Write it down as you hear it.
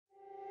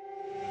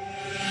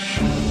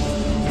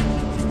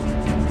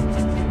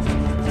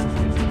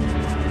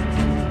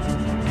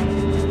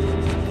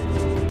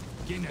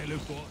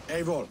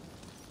Eivor,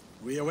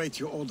 we await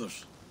your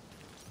orders.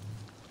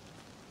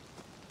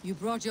 You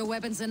brought your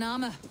weapons and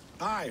armor?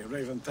 Aye,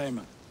 Raven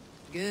Tamer.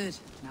 Good.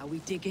 Now we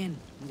dig in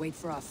and wait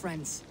for our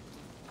friends.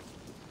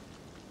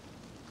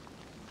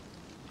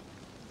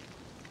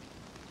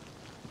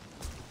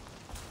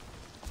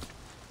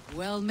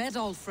 Well met,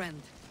 old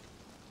friend.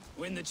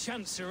 When the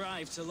chance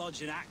arrived to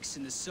lodge an axe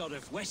in the sod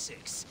of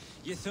Wessex,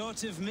 you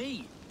thought of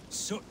me.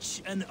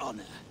 Such an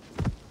honor.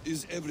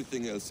 Is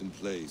everything else in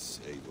place,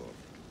 Eivor?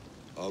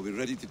 Are we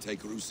ready to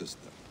take Rochester?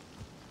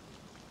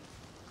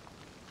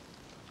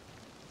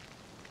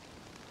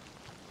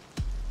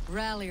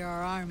 Rally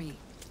our army.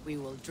 We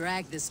will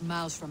drag this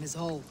mouse from his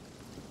hole.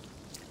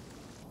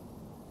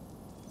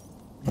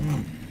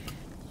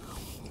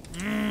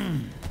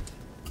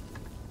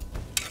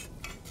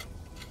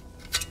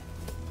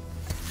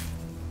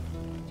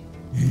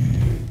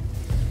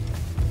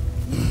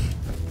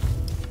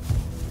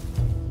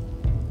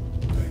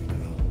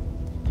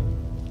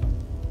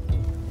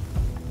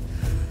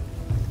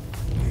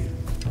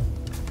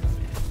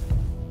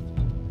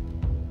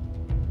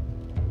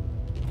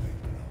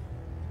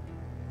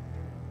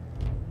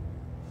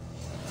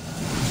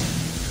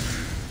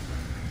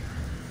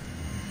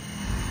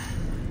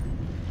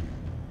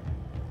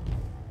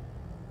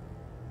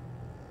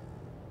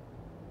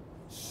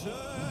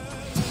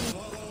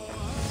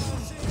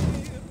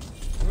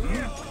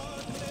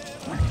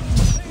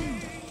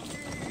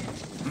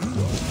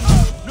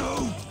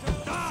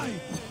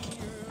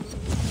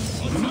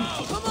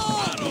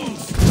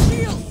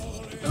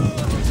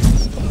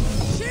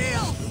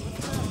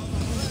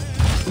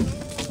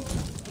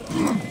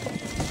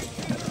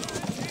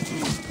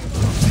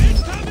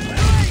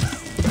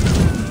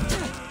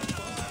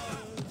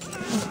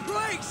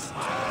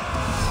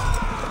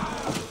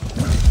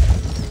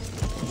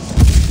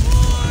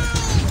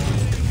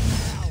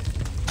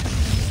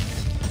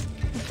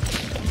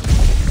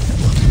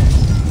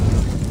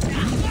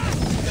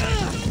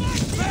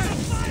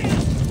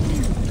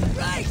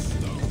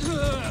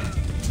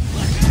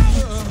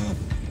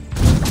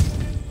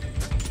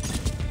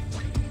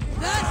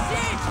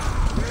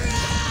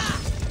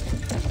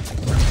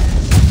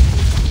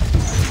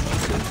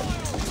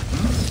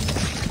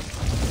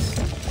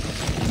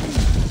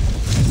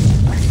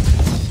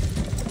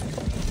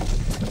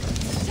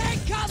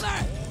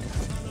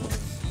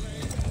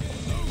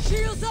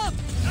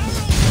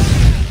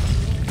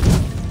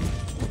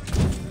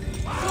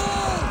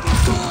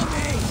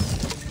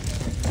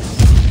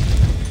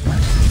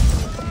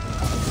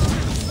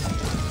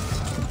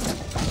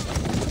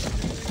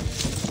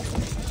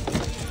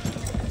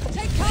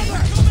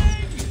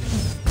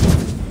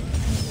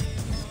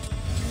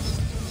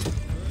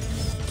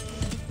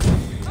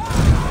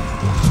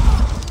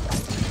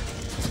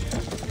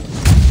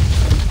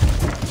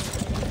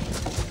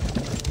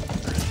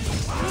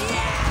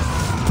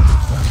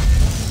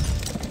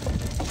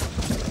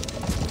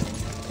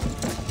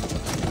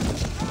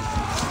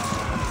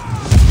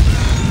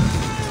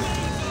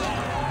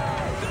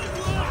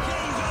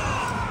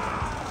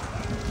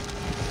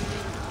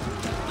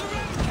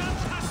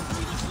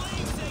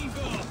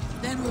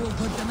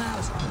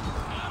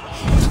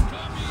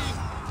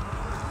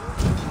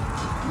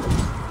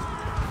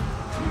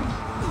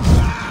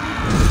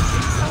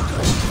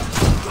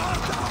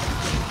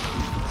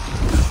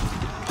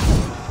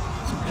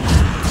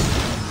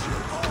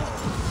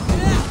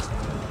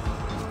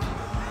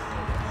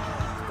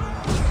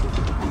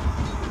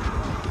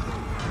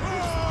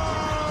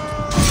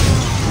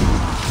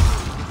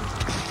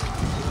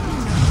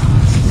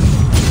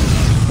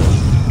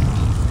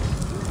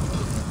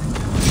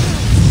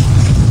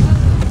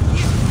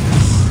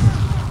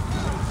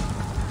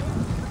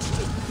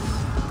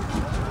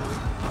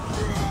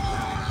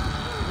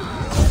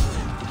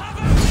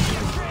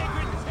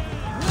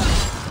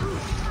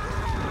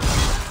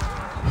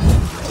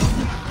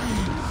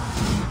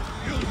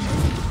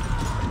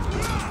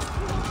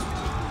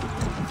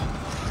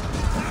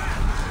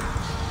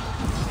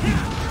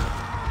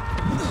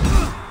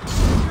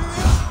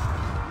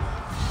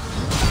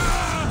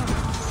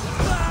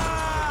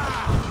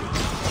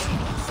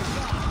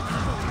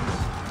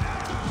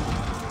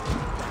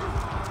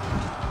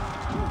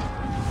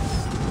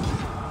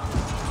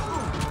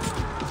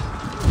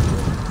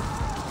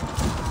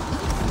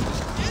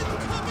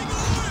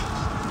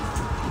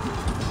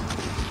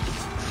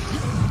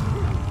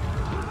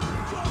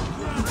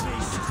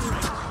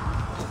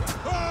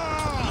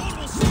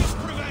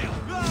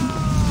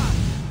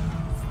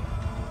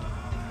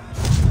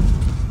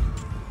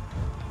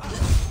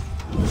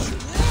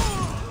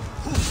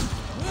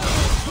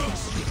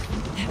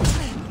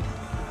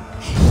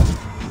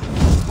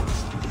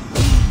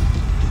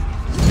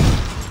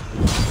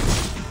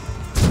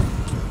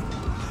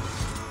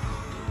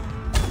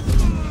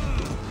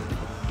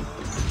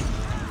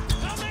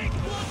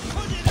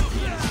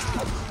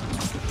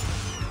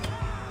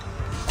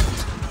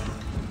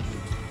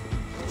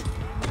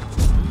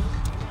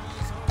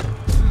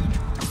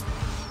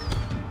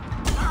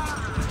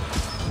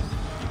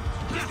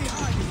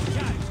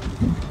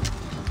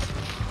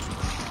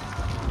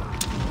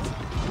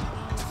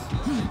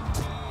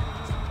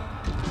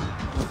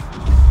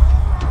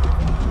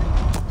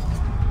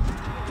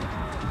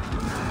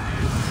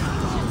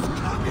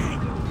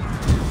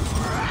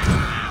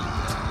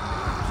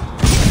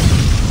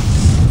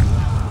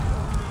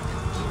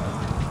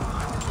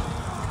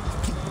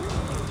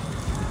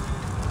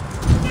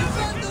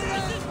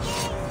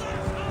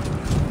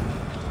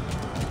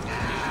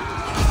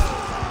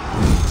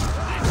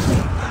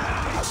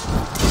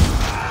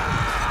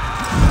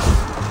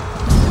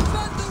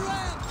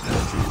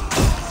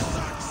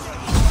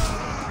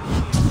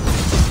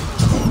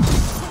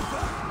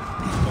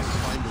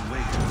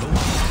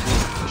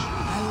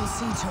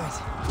 see to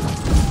it.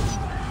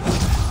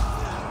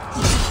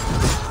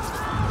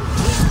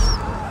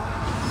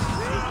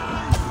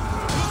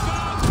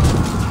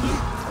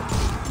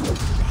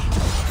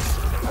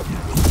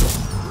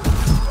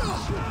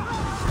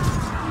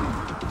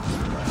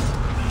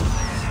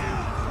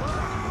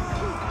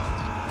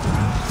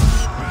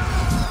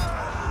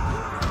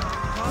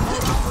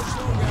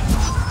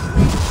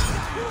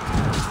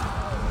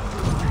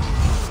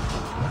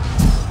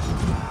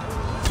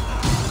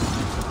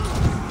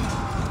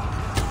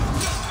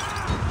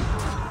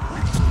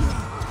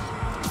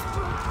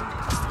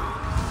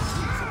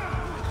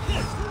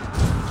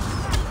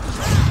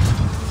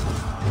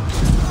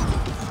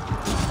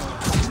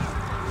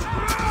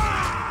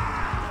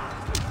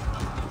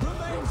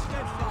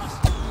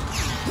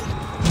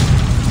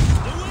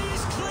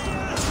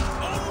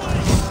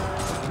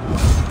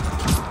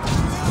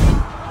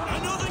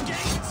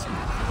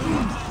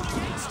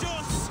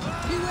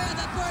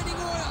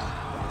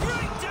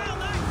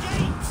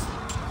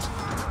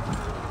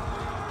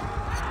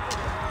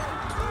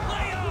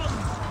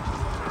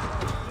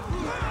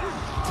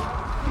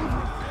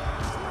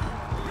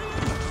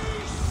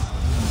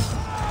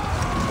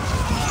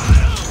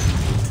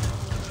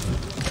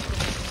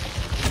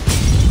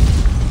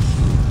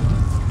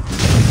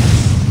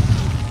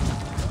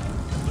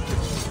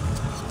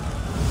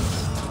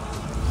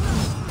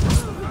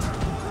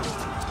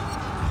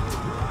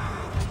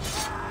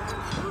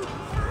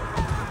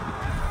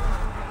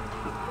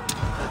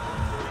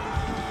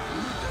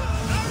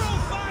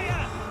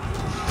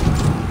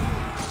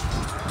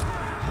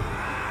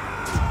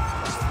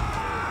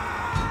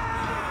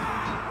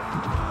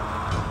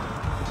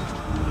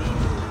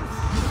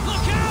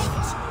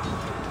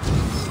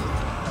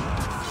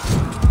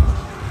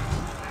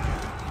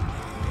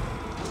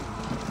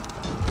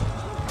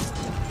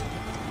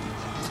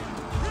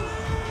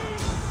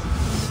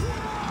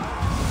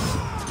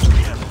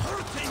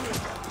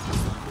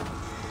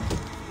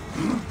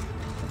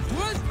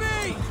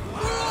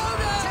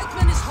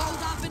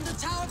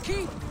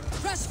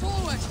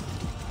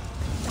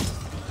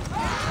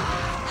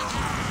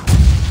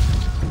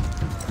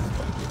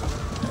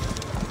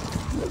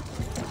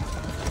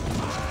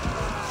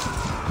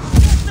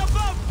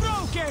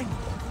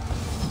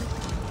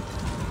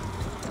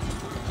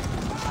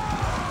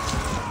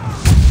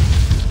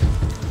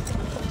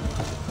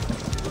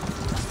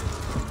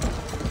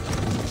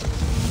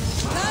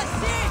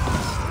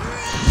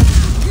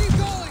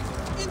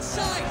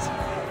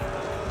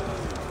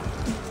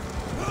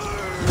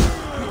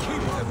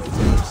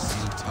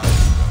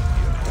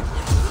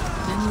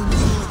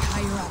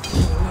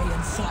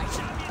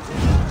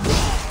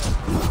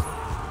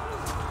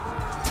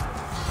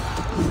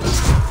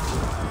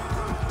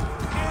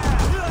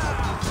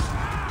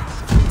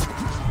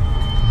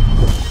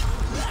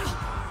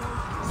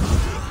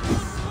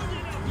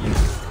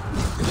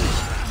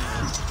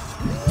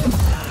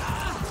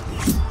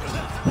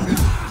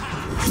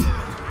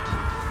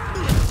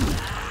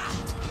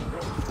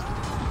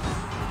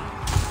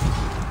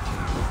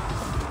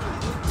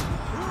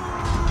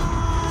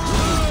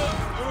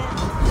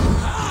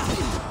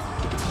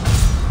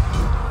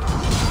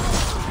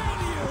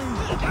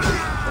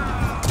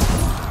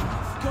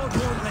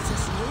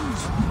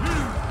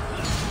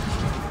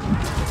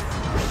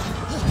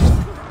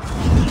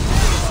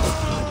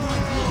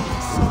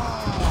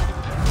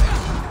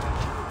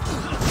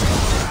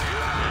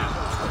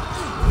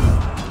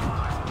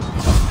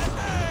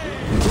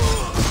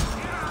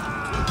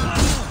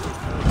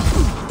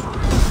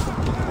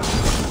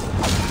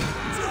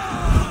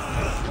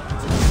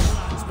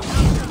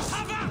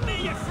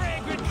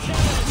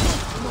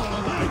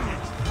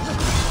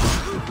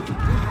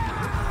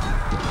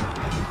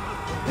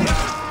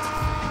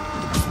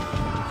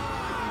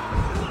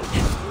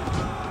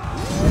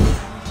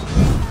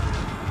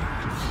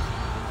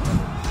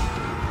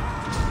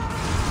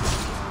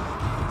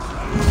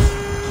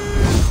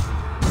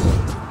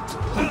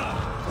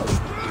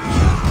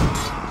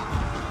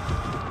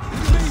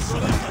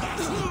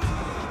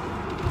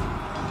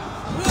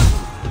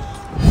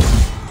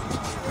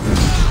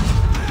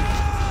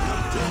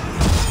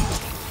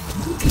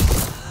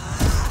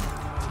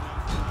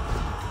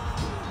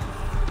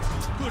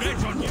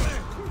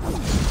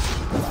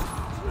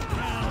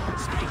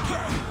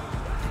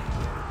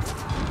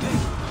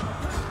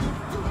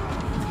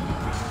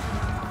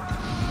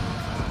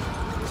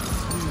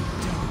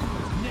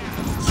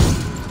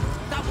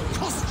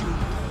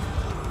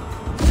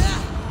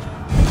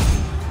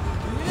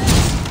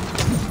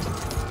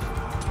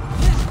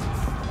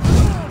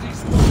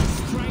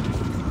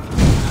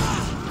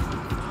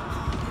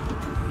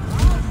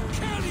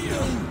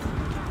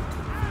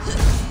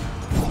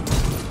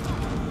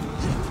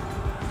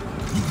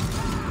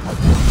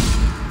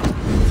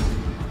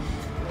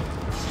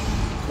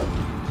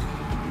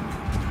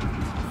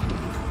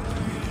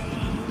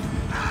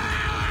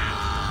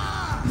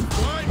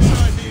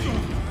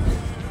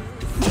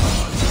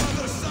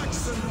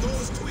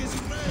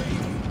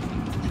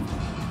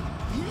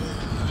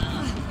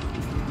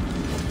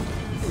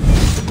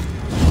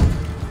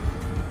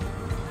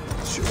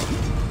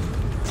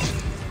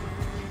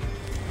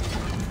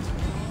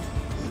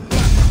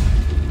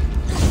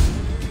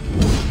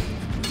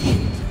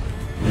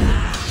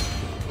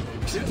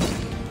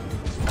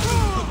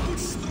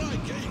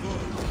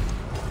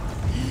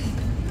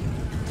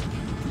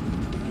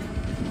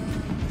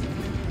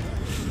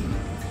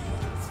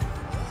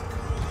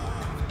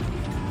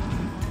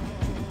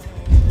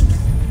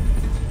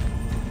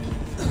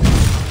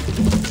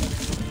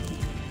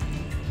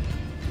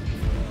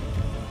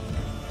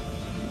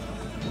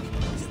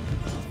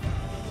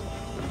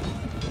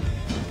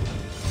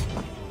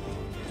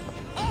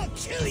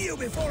 you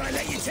before I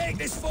let you take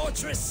this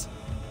fortress!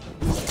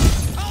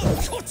 I'll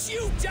cut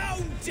you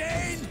down,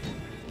 Dane!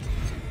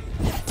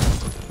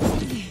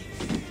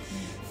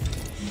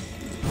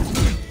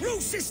 Rue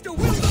sister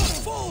will not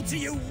fall to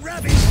you,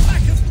 rabid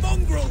pack of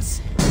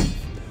mongrels!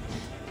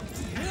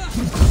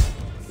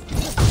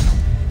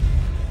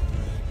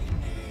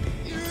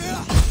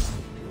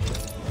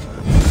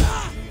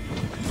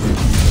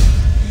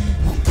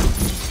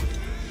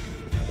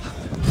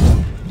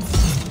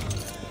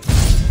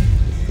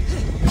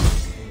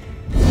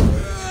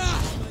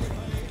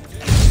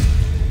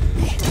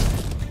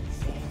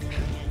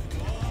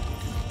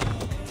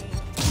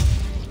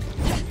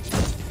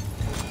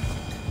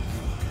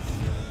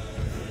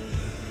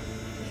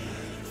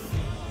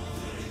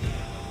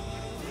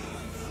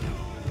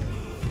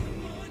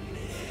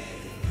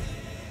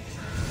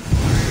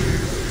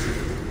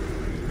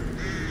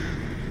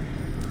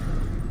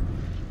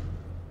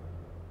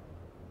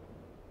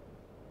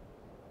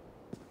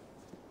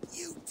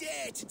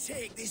 To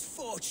take this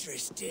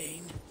fortress,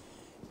 Dane.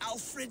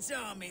 Alfred's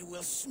army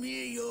will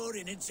smear your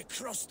innards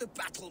across the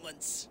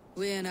battlements.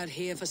 We're not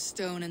here for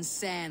stone and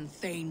sand,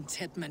 Thane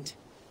Tedmund.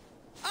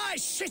 I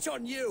shit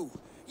on you!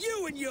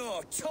 You and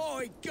your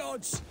toy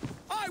gods!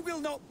 I will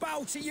not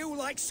bow to you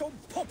like some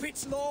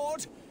puppet's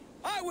lord!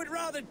 I would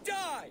rather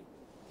die!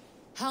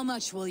 How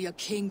much will your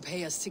king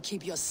pay us to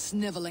keep your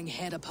sniveling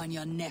head upon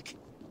your neck?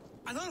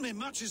 An army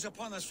marches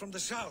upon us from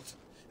the south.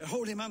 A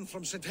holy man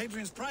from St.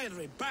 Hadrian's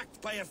Priory,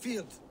 backed by a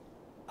field.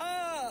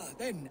 Ah,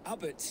 then,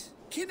 Abbot.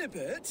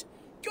 Kinnebert,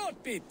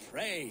 God be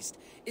praised.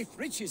 If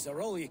riches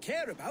are all you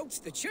care about,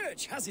 the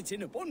church has it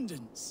in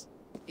abundance.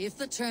 If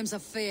the terms are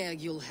fair,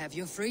 you'll have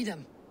your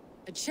freedom.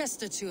 A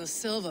chest or two of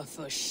silver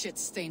for a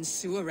shit-stained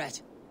sewer rat.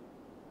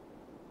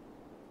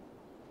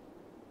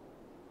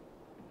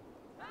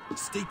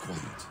 Stay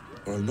quiet,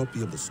 or I'll not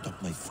be able to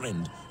stop my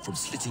friend from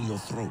slitting your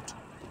throat.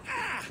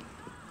 Ah!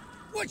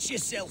 Watch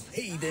yourself,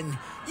 heathen.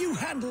 You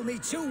handle me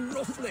too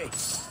roughly.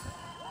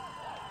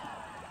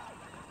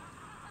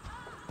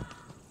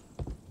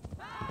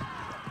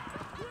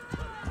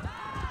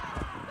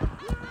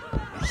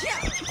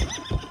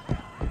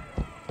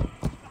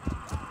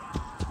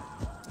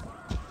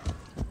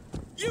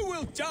 You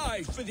will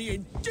die for the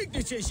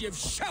indignities you've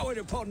showered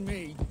upon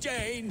me,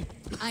 Dane.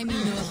 I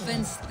mean no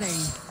offense,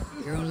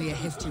 Thane. You're only a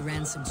hefty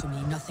ransom to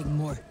me, nothing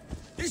more.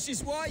 This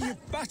is why you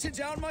batter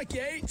down my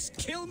gates,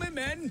 kill my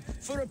men,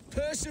 for a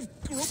purse of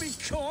grubby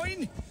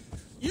coin?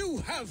 You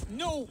have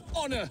no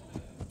honor!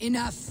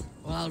 Enough,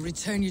 or I'll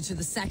return you to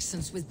the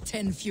Saxons with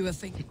 10 fewer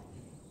fingers.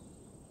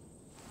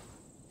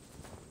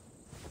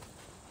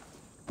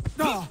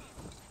 No!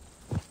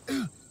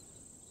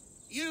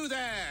 You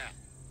there,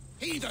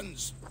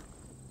 heathens!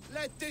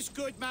 Let this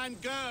good man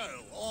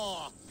go,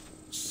 or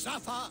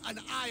suffer an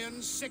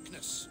iron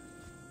sickness.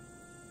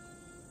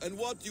 And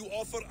what you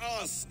offer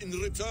us in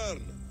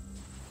return?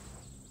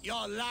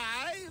 Your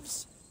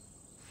lives?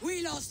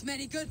 We lost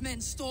many good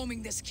men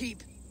storming this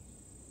keep.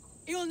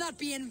 It will not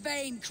be in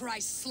vain,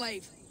 Christ's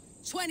slave.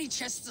 20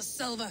 chests of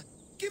silver.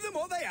 Give them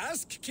what they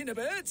ask,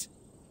 Kinnebert.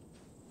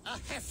 A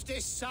hefty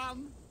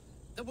sum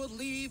that will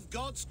leave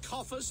God's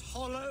coffers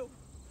hollow?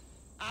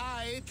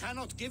 I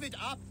cannot give it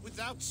up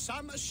without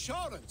some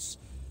assurance.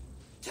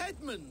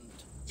 Tedmund!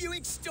 You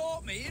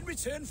extort me in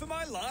return for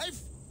my life?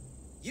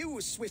 You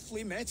were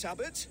swiftly met,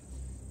 Abbot.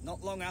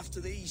 Not long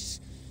after these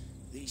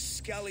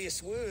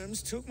scallious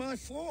worms took my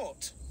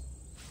fort.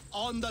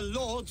 On the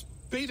Lord's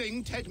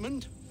bidding,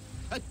 Tedmund.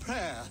 At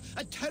prayer,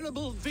 a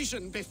terrible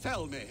vision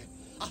befell me.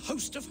 A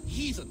host of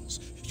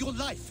heathens, your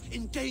life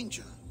in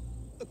danger.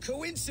 A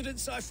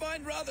coincidence I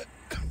find rather...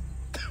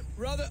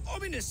 rather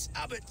ominous,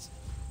 Abbot.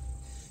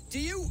 Do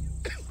you...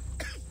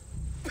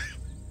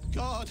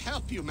 God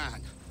help you,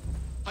 man.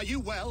 Are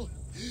you well?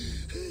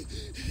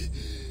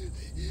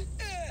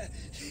 Air!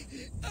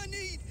 I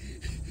need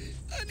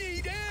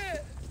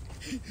air!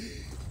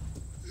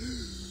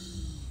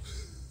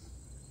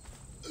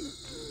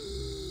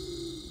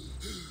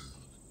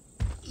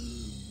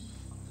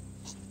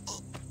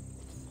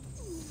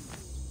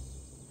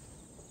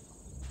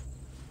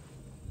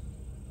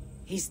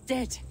 He's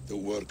dead. The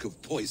work of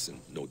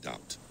poison, no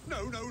doubt.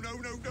 No.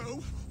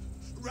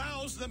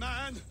 Rouse the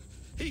man.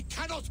 He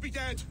cannot be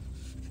dead.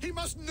 He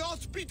must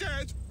not be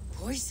dead.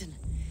 Poison?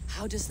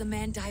 How does the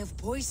man die of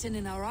poison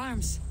in our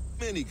arms?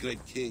 Many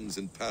great kings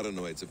and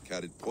paranoids have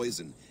carried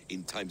poison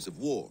in times of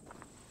war,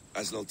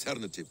 as an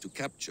alternative to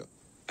capture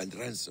and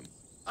ransom.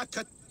 A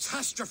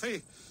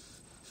catastrophe.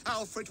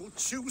 Alfred will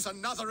choose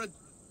another and...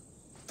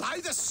 By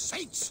the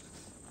saints!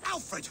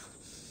 Alfred!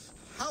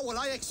 How will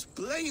I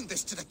explain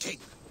this to the king?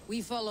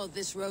 We followed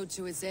this road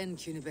to its end,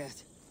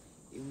 Cunibert.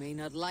 You may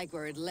not like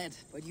where it led,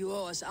 but you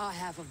owe us our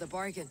half of the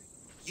bargain.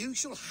 You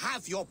shall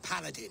have your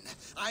paladin.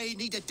 I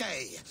need a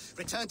day.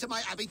 Return to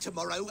my abbey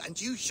tomorrow,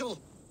 and you shall...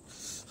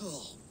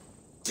 Oh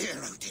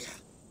dear.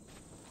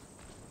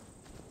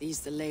 These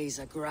delays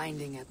are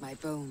grinding at my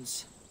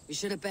bones. We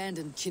should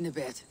abandon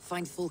Cunibert,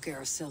 find Fulke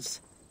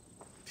ourselves.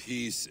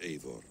 Peace,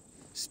 Eivor.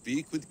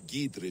 Speak with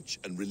Giedrich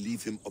and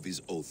relieve him of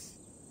his oath.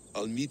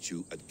 I'll meet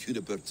you at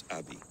Cunebert's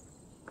Abbey.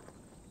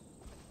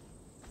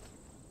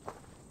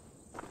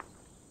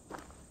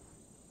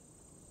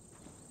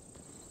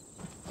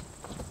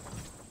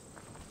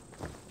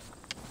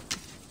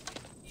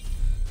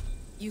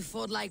 You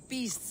fought like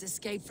beasts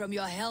escaped from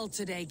your hell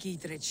today,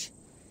 Gietrich.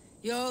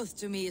 Your oath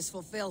to me is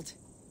fulfilled.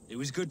 It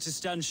was good to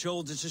stand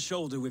shoulder to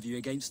shoulder with you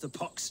against the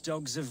pox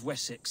dogs of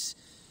Wessex.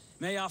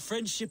 May our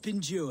friendship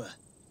endure.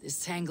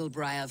 This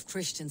tanglebriar of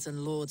Christians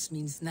and lords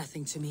means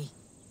nothing to me.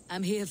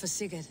 I'm here for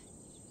Sigurd.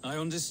 I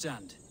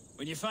understand.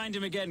 When you find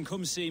him again,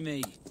 come see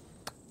me.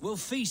 We'll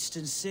feast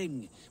and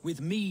sing,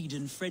 with mead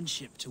and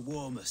friendship to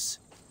warm us.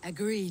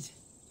 Agreed.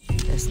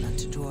 There's none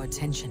to draw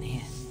attention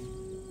here.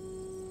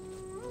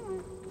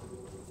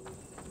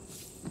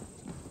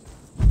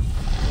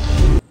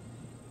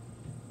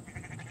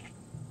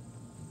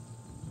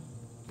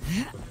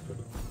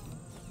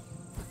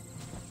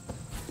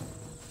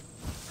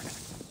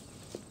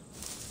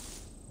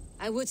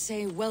 I would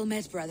say well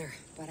met, brother,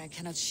 but I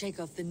cannot shake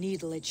off the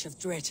needle itch of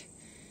dread.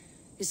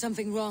 Is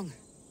something wrong?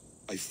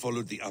 I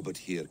followed the abbot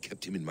here,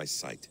 kept him in my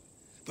sight.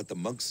 But the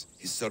monks,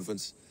 his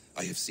servants,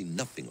 I have seen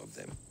nothing of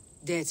them.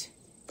 Dead.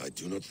 I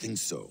do not think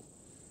so.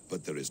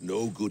 But there is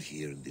no good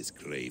here in this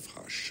grave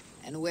hush.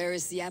 And where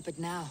is the abbot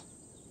now?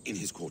 In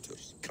his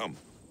quarters. Come,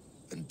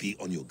 and be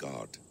on your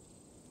guard.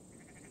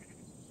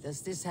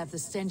 Does this have the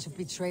stench of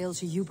betrayal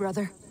to you,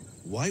 brother?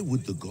 Why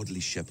would the godly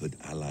shepherd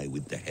ally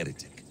with the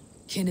heretic?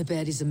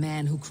 Kinnebed is a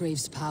man who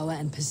craves power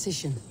and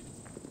position.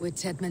 With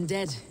Tedman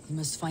dead, he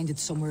must find it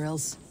somewhere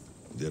else.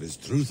 There is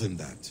truth in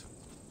that.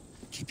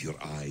 Keep your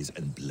eyes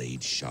and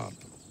blade sharp.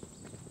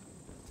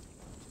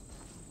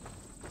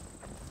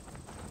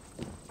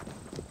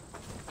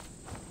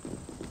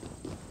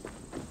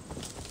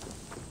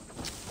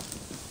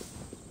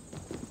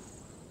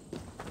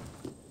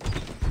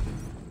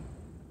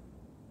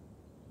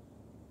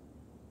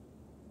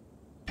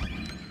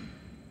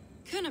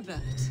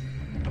 Kinnebed,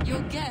 your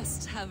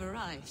guests have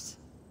arrived.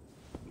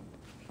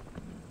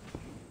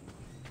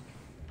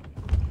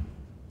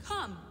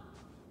 Come.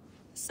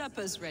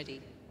 Supper's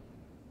ready.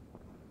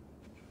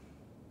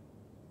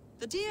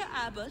 The dear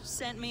abbot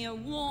sent me a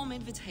warm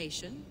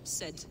invitation,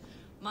 said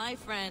my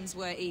friends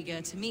were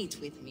eager to meet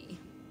with me.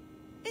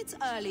 It's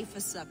early for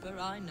supper,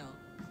 I know.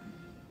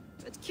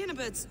 But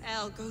Kinnebed's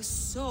ale goes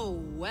so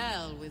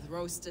well with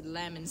roasted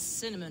lamb and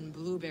cinnamon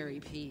blueberry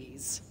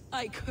peas.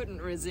 I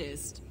couldn't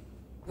resist.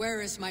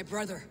 Where is my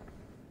brother?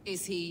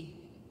 Is he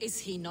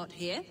not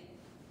here?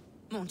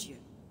 Mon Dieu,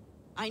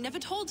 I never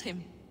told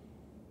him.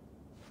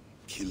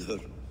 Kill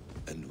her,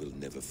 and we'll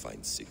never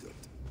find Sigurd.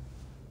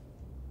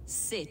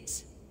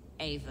 Sit,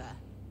 Eivor.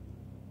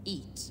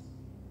 Eat.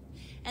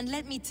 And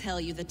let me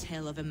tell you the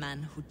tale of a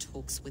man who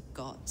talks with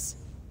gods.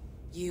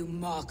 You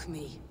mock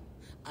me.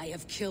 I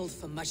have killed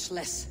for much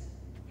less.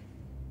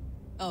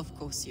 Of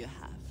course you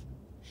have.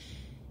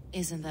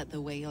 Isn't that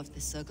the way of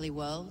this ugly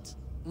world?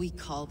 We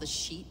cull the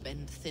sheep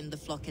and thin the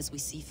flock as we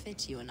see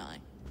fit, you and I.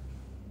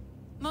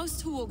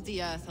 Most who walk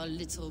the earth are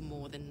little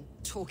more than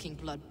talking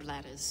blood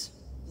bladders,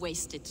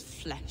 wasted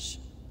flesh.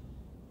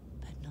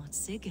 But not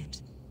Sigurd.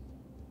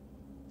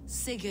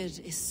 Sigurd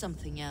is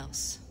something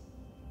else.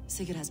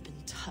 Sigurd has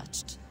been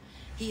touched.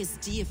 He is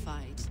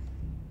deified.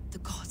 The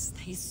gods,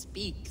 they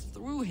speak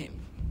through him.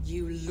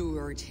 You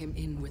lured him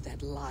in with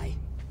that lie.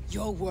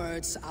 Your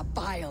words are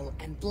bile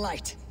and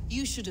blight.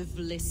 You should have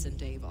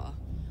listened, Eivor.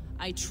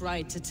 I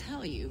tried to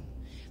tell you.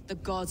 The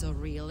gods are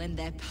real and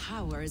their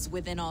power is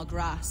within our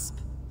grasp.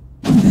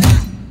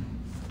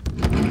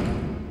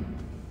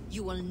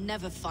 You will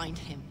never find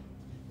him.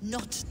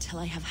 Not till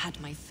I have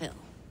had my fill.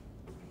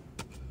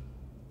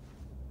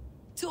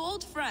 To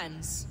old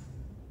friends.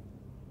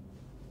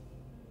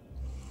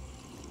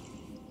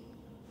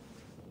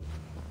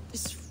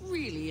 This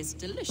really is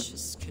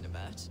delicious,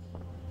 Kinnebed.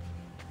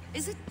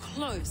 Is it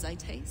cloves I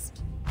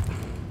taste?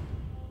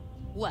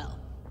 Well,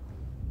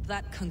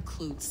 that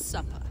concludes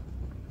supper.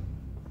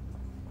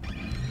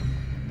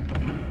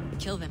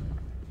 Kill them,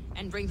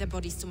 and bring their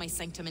bodies to my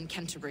sanctum in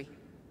Canterbury.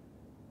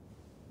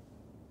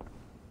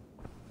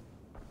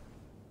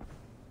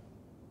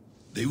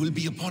 They will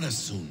be upon us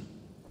soon.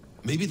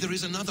 Maybe there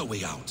is another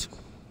way out.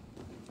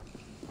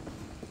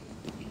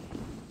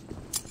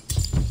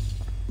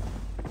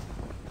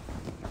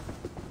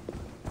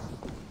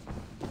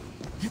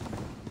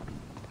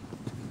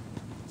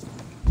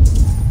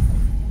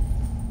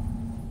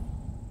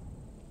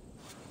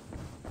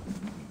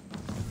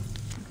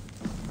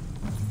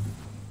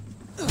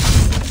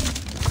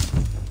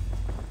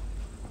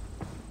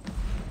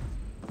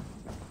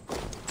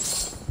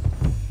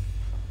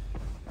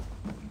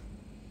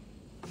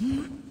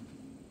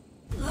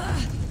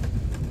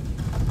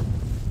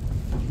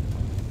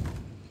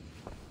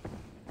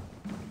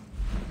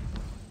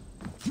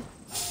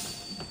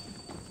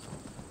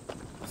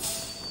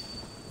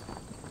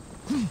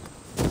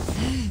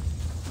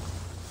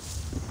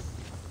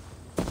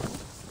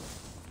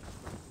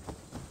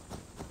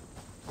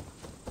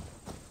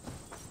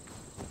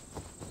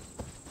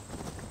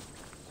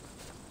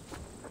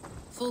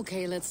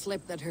 Fulke let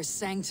slip that her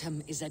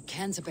sanctum is at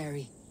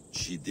Canterbury.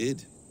 She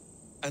did.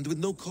 And with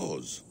no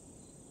cause.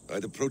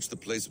 I'd approach the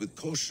place with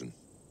caution.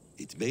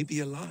 It may be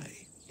a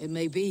lie. It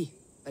may be,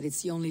 but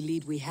it's the only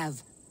lead we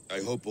have.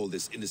 I hope all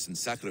this innocent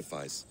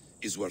sacrifice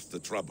is worth the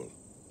trouble.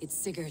 It's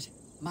Sigurd,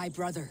 my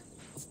brother.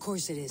 A Of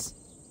course it is.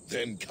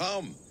 Then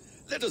come,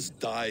 let us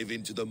dive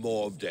into the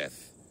maw of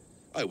death.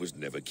 I was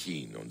never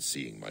keen on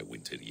seeing my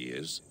winter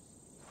years.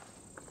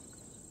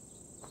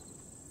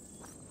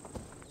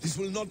 This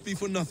will not be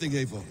for nothing,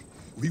 Eivor.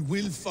 We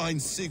will find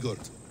Sigurd.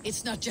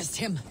 It's not just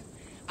him.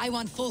 I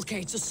want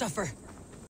Fulke to suffer.